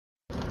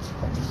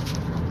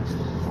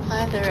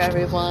Hi there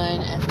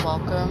everyone, and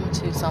welcome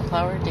to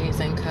Sunflower Days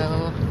 &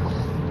 Co.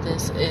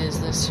 This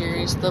is the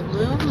series The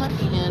Bloom,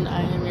 and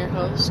I am your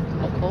host,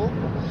 Nicole.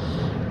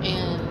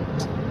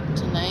 And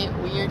tonight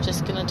we are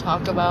just going to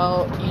talk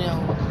about,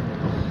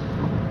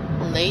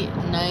 late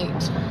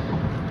night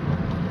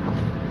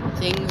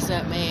things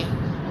that may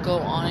go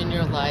on in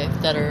your life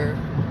that are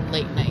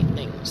late night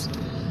things.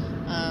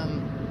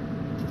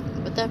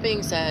 With that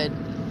being said,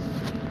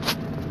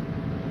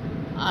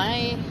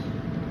 I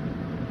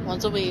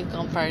once a week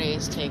on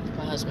Fridays take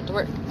my husband to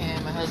work,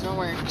 and my husband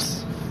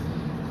works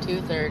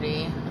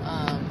 2:30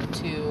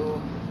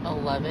 to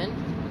 11,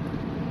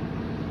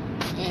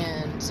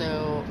 and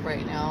so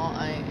right now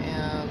I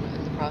am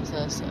in the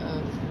process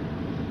of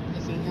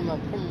picking him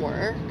up from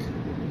work,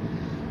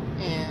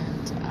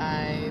 and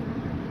I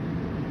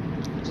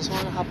just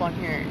wanted to hop on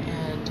here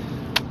and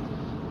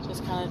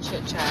just kind of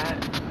chit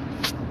chat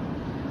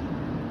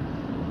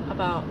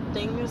about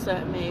things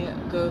that may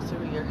go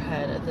through your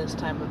head at this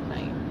time of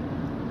night.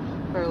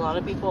 For a lot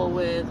of people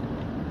with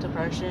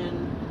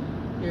depression,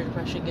 your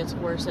depression gets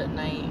worse at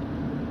night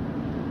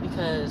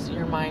because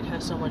your mind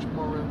has so much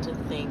more room to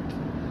think,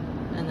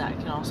 and that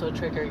can also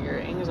trigger your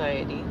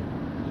anxiety.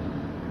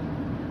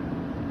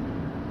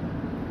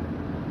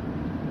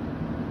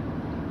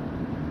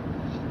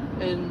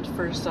 And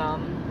for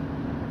some,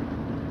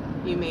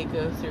 you may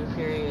go through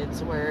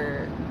periods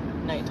where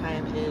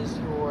nighttime is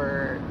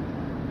your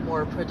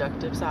more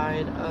productive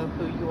side of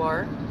who you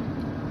are.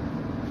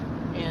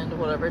 And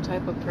whatever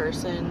type of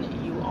person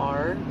you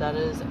are, that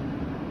is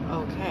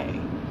okay.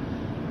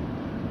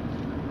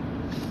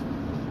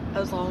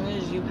 As long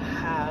as you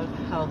have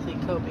healthy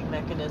coping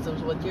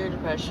mechanisms with your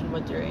depression,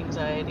 with your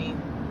anxiety,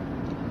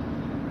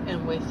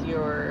 and with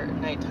your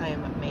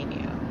nighttime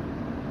mania.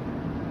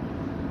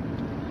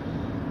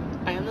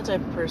 I am the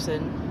type of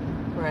person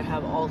where I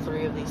have all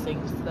three of these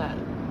things that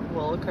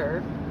will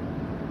occur.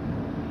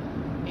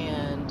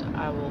 And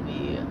I will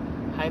be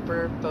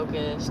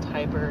hyper-focused,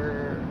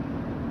 hyper-active,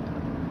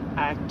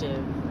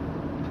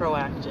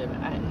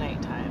 proactive at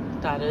nighttime.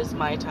 That is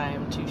my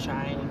time to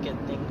shine and get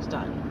things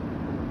done.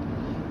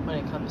 When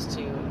it comes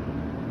to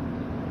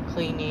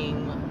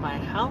cleaning my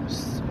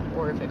house,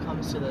 or if it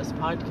comes to this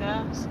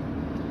podcast,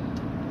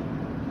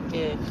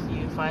 if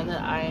you find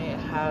that I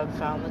have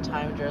found the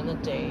time during the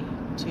day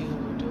to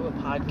do a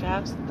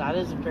podcast, that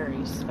is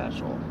very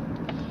special.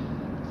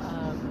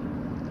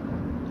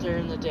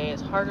 During the day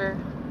it's harder,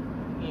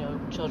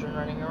 children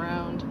running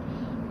around.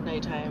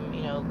 Nighttime,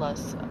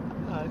 less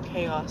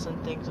chaos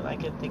and things, and I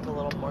can think a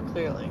little more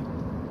clearly.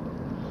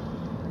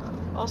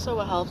 Also,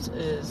 what helps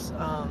is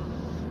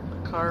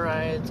car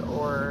rides,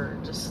 or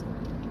just,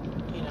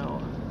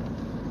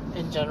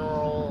 in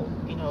general,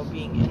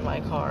 being in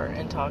my car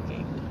and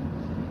talking.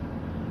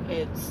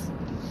 It's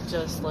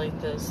just like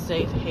this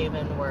safe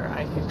haven where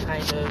I can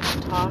kind of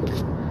talk.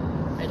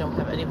 I don't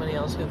have anybody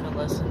else who can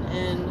listen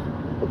in,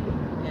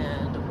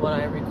 and what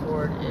I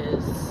record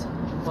is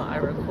what I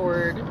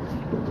record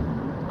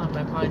on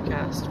my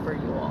podcast for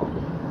you all.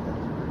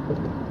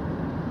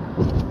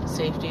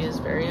 Safety is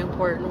very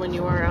important when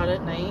you are out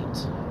at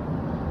night.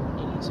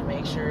 You need to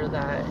make sure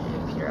that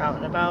if you're out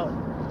and about,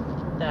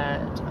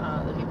 that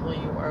the people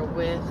you are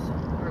with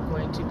are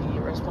going to be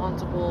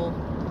responsible,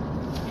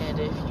 and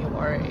if you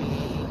are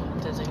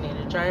a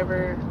designated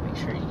driver, make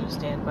sure you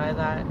stand by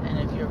that, and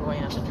if you're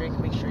going out to drink,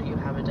 make sure you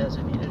have a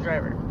designated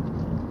driver.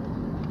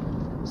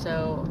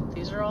 So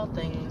these are all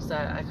things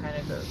that I kind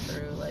of go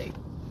through, like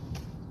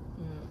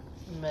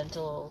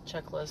mental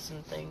checklists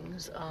and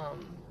things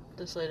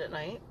this late at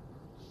night.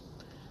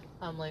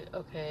 I'm like,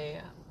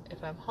 okay,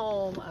 if I'm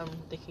home, I'm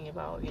thinking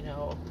about,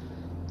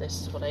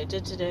 this is what I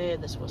did today,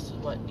 this was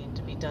what needed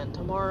to be done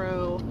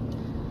tomorrow,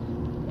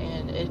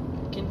 and it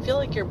can feel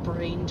like your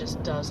brain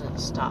just doesn't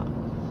stop.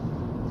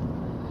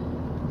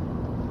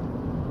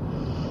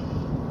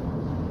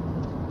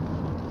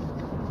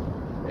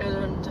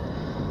 And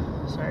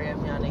sorry,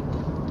 I'm yawning.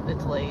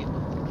 It's late.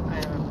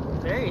 I'm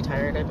very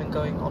tired. I've been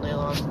going all day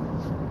long.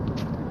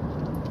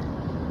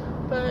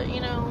 But,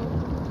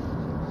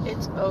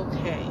 it's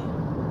okay.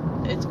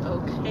 It's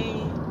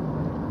okay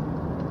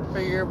for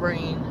your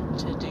brain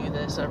to do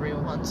this every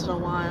once in a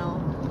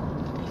while.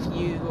 If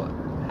you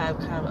have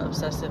kind of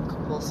obsessive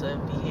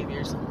compulsive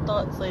behaviors and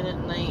thoughts late at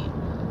night,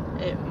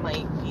 it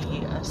might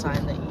be a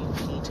sign that you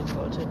need to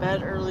go to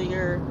bed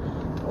earlier,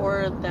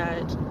 or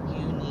that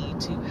you need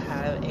to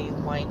have a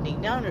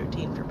winding down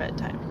routine for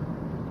bedtime.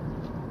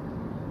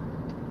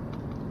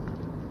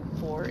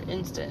 For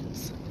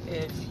instance,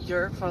 if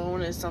your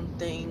phone is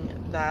something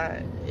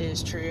that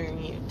is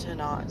triggering you to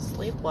not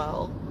sleep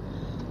well,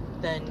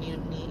 then you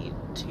need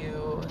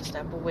to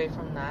step away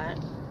from that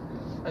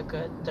a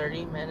good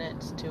 30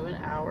 minutes to an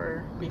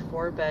hour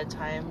before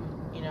bedtime,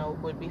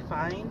 would be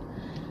fine.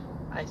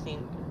 I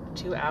think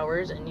 2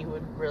 hours, and you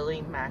would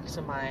really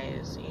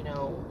maximize,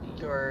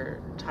 your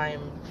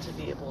time to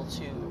be able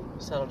to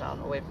settle down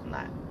away from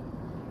that.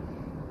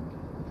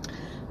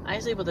 I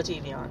sleep with the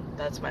TV on.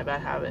 That's my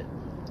bad habit.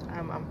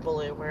 I'm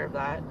fully aware of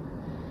that.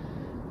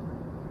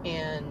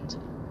 And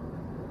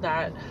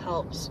that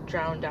helps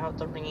drown out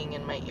the ringing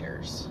in my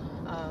ears.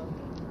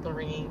 The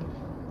ringing,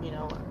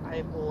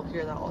 I will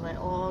hear that all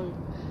night long,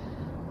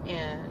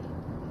 and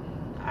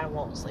I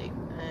won't sleep.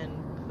 And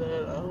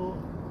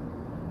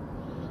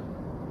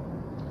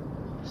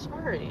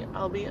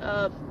I'll be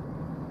up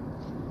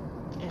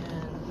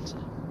and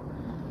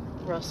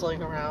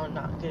rustling around,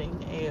 not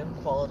getting a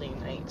quality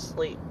night's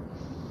sleep.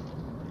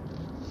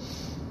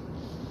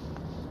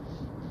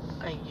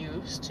 I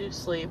used to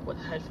sleep with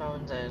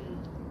headphones in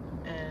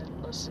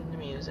and listen to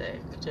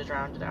music to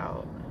drown it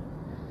out,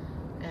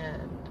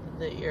 and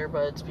the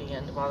earbuds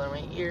began to bother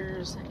my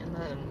ears. And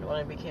then when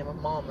I became a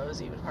mom, it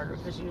was even harder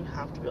because you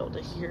have to be able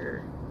to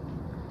hear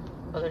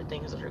other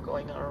things that are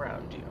going on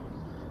around you.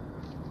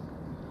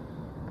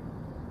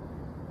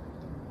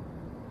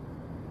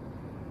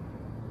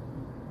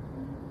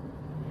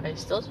 I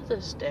still to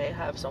this day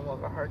have somewhat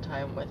of a hard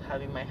time with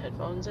having my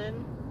headphones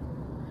in,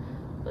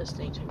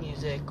 listening to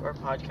music or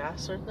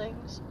podcasts or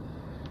things,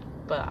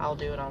 but I'll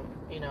do it on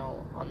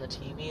the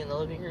TV in the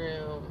living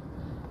room,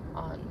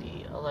 on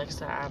the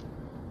Alexa app,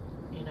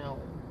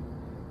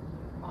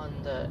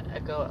 on the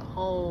Echo at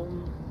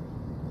home.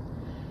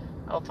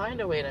 I'll find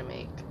a way to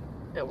make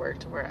it work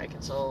to where I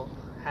can still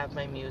have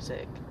my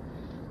music,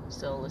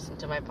 still listen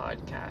to my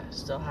podcast,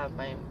 still have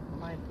my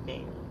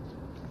thing.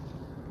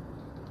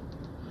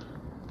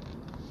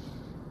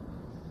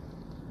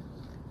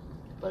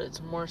 But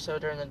it's more so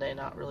during the day,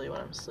 not really when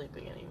I'm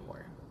sleeping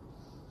anymore.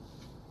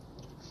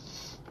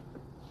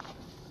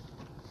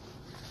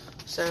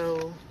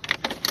 So,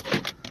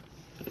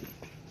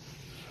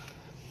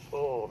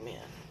 oh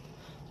man,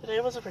 today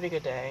was a pretty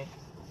good day.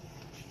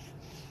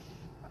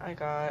 I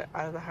got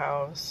out of the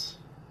house.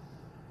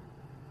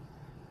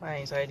 My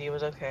anxiety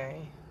was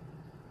okay.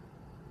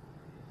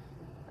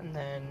 And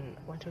then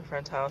went to a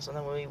friend's house, and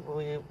then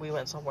we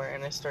went somewhere,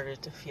 and I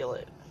started to feel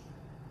it.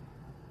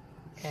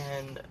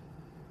 And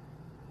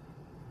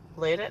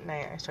late at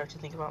night, I start to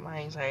think about my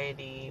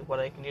anxiety, what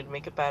I can do to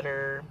make it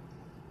better.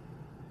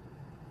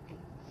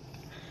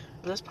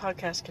 This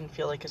podcast can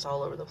feel like it's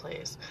all over the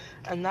place,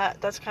 and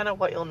that's kind of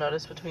what you'll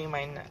notice between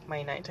my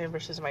nighttime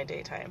versus my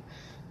daytime.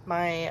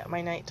 My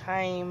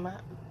nighttime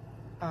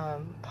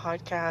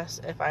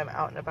podcasts, if I'm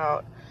out and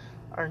about,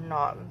 are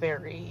not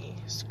very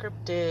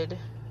scripted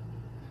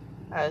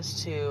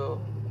as to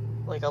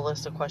like a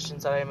list of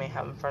questions that I may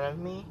have in front of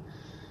me.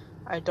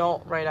 I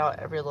don't write out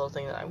every little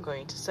thing that I'm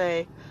going to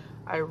say.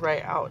 I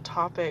write out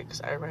topics,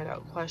 I write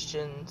out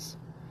questions,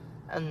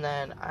 and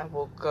then I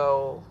will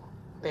go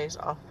based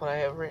off what I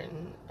have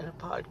written in a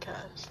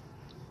podcast.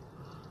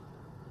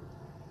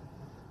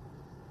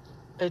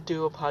 I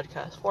do a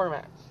podcast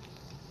format.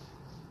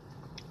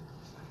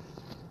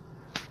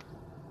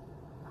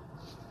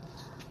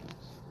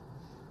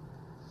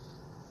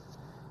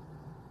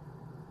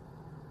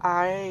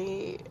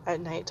 I,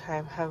 at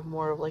nighttime, have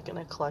more of like an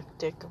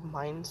eclectic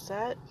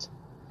mindset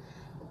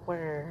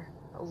where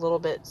little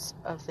bits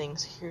of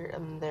things here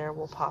and there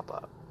will pop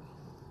up.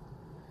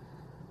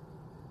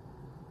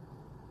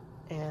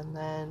 And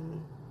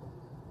then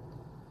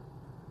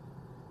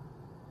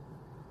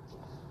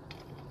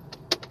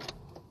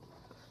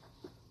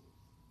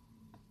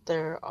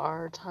there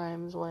are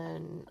times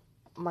when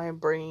my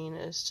brain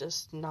is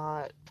just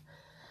not,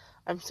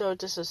 I'm so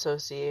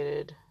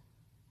disassociated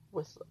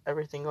with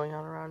everything going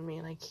on around me,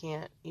 and I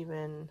can't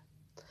even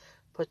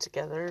put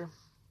together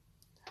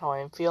how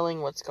I'm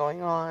feeling, what's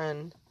going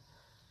on,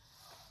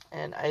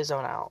 and I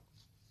zone out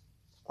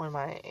when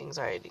my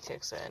anxiety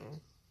kicks in.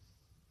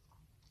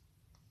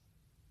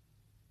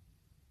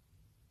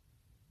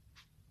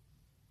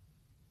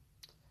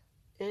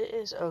 It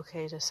is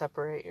okay to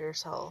separate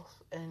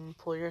yourself and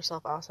pull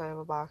yourself outside of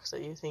a box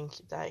that you think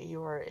that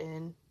you are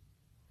in,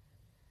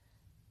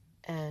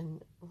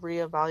 and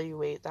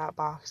reevaluate that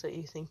box that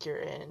you think you're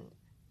in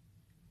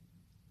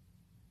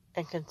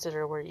and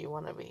consider where you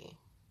want to be.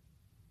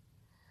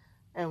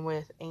 And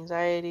with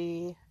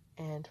anxiety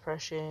and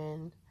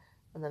depression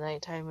and the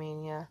nighttime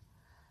mania,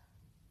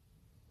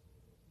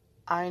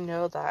 I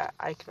know that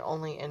I can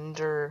only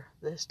endure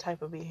this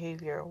type of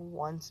behavior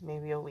once,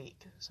 maybe a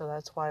week. So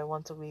that's why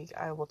once a week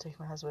I will take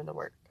my husband to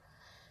work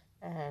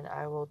and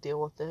I will deal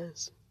with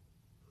this.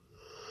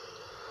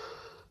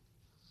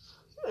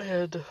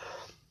 And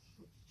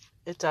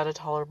it's at a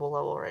tolerable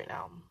level right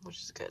now,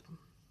 which is good.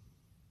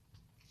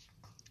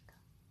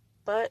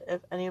 But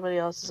if anybody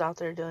else is out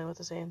there dealing with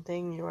the same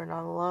thing, you are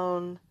not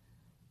alone.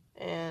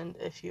 And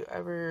if you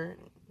ever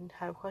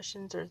have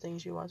questions or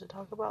things you want to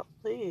talk about,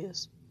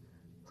 please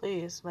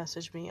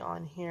message me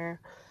on here.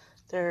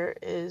 There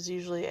is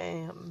usually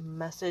a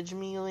message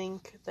me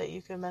link that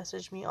you can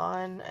message me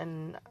on,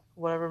 and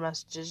whatever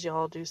messages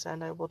y'all do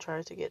send, I will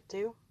try to get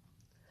to.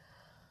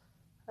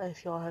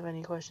 If y'all have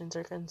any questions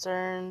or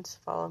concerns,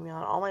 follow me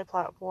on all my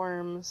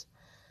platforms,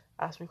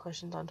 ask me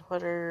questions on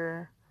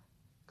Twitter,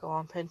 go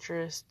on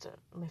Pinterest,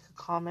 make a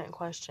comment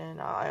question.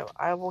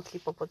 I will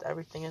keep up with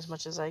everything as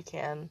much as I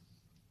can.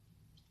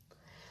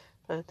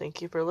 But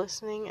thank you for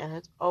listening, and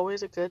it's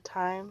always a good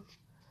time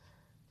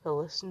to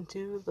listen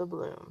to The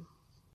Bloom.